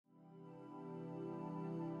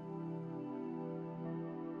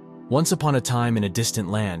Once upon a time in a distant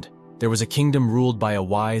land, there was a kingdom ruled by a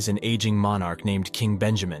wise and aging monarch named King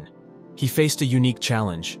Benjamin. He faced a unique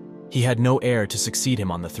challenge. He had no heir to succeed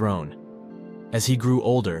him on the throne. As he grew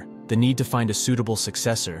older, the need to find a suitable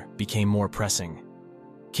successor became more pressing.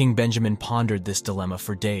 King Benjamin pondered this dilemma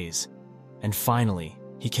for days, and finally,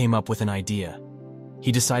 he came up with an idea.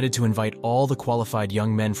 He decided to invite all the qualified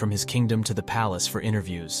young men from his kingdom to the palace for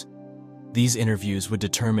interviews. These interviews would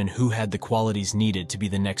determine who had the qualities needed to be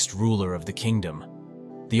the next ruler of the kingdom.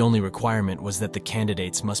 The only requirement was that the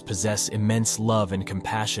candidates must possess immense love and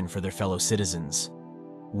compassion for their fellow citizens.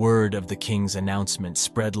 Word of the king's announcement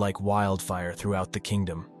spread like wildfire throughout the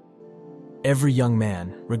kingdom. Every young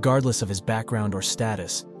man, regardless of his background or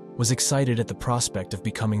status, was excited at the prospect of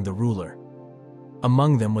becoming the ruler.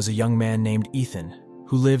 Among them was a young man named Ethan,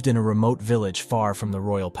 who lived in a remote village far from the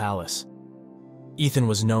royal palace. Ethan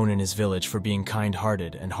was known in his village for being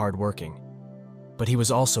kind-hearted and hard-working, but he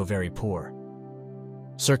was also very poor.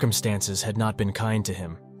 Circumstances had not been kind to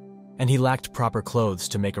him, and he lacked proper clothes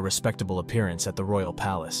to make a respectable appearance at the royal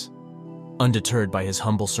palace. Undeterred by his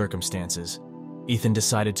humble circumstances, Ethan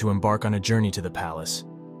decided to embark on a journey to the palace,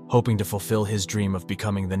 hoping to fulfill his dream of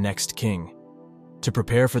becoming the next king. To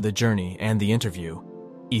prepare for the journey and the interview,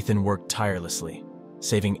 Ethan worked tirelessly,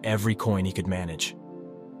 saving every coin he could manage.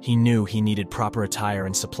 He knew he needed proper attire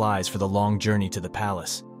and supplies for the long journey to the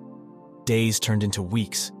palace. Days turned into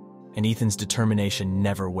weeks, and Ethan's determination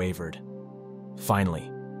never wavered.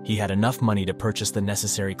 Finally, he had enough money to purchase the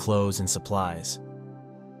necessary clothes and supplies.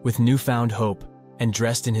 With newfound hope and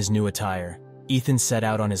dressed in his new attire, Ethan set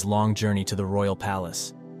out on his long journey to the royal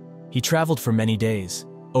palace. He traveled for many days,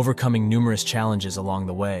 overcoming numerous challenges along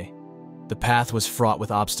the way. The path was fraught with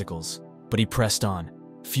obstacles, but he pressed on,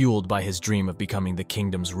 fueled by his dream of becoming the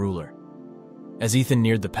kingdom's ruler. As Ethan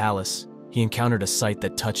neared the palace, he encountered a sight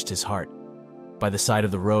that touched his heart. By the side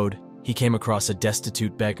of the road, he came across a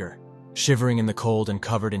destitute beggar, shivering in the cold and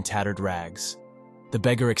covered in tattered rags. The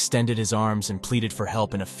beggar extended his arms and pleaded for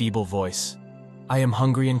help in a feeble voice. "I am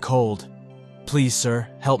hungry and cold. Please, sir,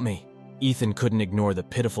 help me." Ethan couldn't ignore the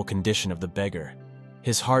pitiful condition of the beggar.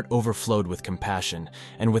 His heart overflowed with compassion,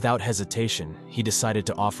 and without hesitation, he decided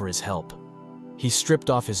to offer his help. He stripped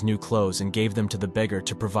off his new clothes and gave them to the beggar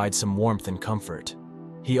to provide some warmth and comfort.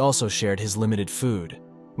 He also shared his limited food,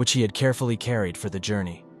 which he had carefully carried for the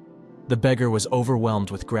journey. The beggar was overwhelmed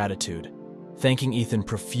with gratitude, thanking Ethan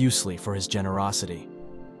profusely for his generosity.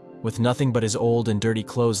 With nothing but his old and dirty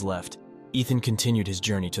clothes left, Ethan continued his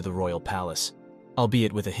journey to the royal palace,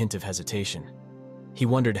 albeit with a hint of hesitation. He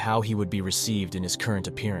wondered how he would be received in his current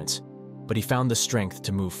appearance, but he found the strength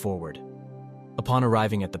to move forward. Upon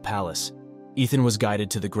arriving at the palace, Ethan was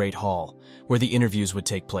guided to the Great Hall, where the interviews would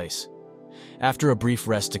take place. After a brief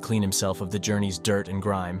rest to clean himself of the journey's dirt and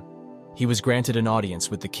grime, he was granted an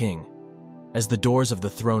audience with the king. As the doors of the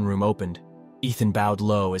throne room opened, Ethan bowed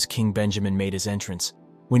low as King Benjamin made his entrance.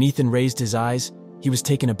 When Ethan raised his eyes, he was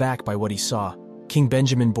taken aback by what he saw. King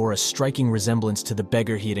Benjamin bore a striking resemblance to the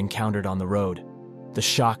beggar he had encountered on the road. The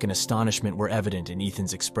shock and astonishment were evident in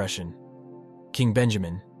Ethan's expression. King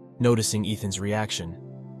Benjamin, noticing Ethan's reaction,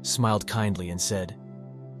 smiled kindly and said,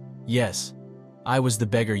 "Yes, I was the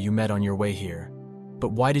beggar you met on your way here.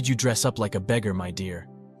 But why did you dress up like a beggar, my dear?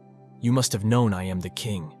 You must have known I am the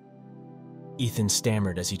king." Ethan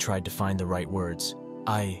stammered as he tried to find the right words.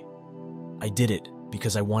 I did it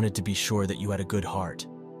because I wanted to be sure that you had a good heart.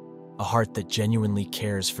 A heart that genuinely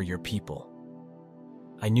cares for your people.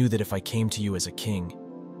 I knew that if I came to you as a king,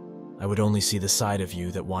 I would only see the side of you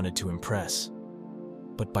that wanted to impress.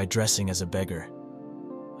 But by dressing as a beggar,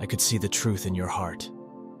 I could see the truth in your heart,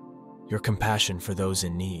 your compassion for those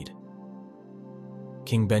in need."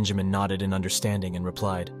 King Benjamin nodded in understanding and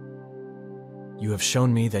replied, "You have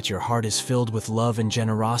shown me that your heart is filled with love and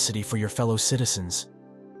generosity for your fellow citizens.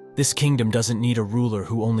 This kingdom doesn't need a ruler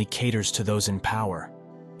who only caters to those in power.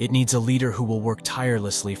 It needs a leader who will work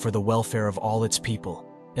tirelessly for the welfare of all its people,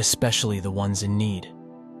 especially the ones in need.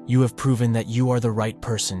 You have proven that you are the right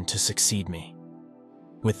person to succeed me."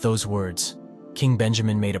 With those words, King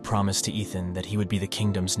Benjamin made a promise to Ethan that he would be the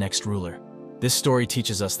kingdom's next ruler. This story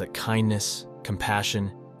teaches us that kindness, compassion,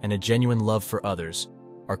 and a genuine love for others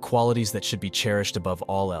are qualities that should be cherished above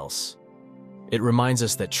all else. It reminds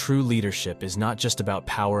us that true leadership is not just about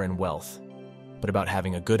power and wealth, but about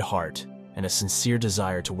having a good heart and a sincere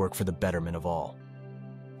desire to work for the betterment of all.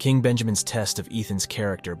 King Benjamin's test of Ethan's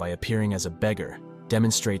character by appearing as a beggar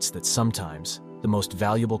demonstrates that sometimes the most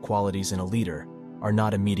valuable qualities in a leader are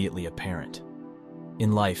not immediately apparent.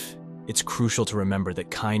 In life, it's crucial to remember that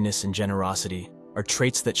kindness and generosity are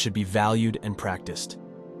traits that should be valued and practiced.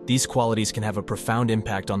 These qualities can have a profound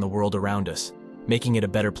impact on the world around us, making it a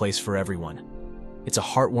better place for everyone. It's a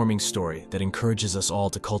heartwarming story that encourages us all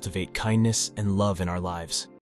to cultivate kindness and love in our lives.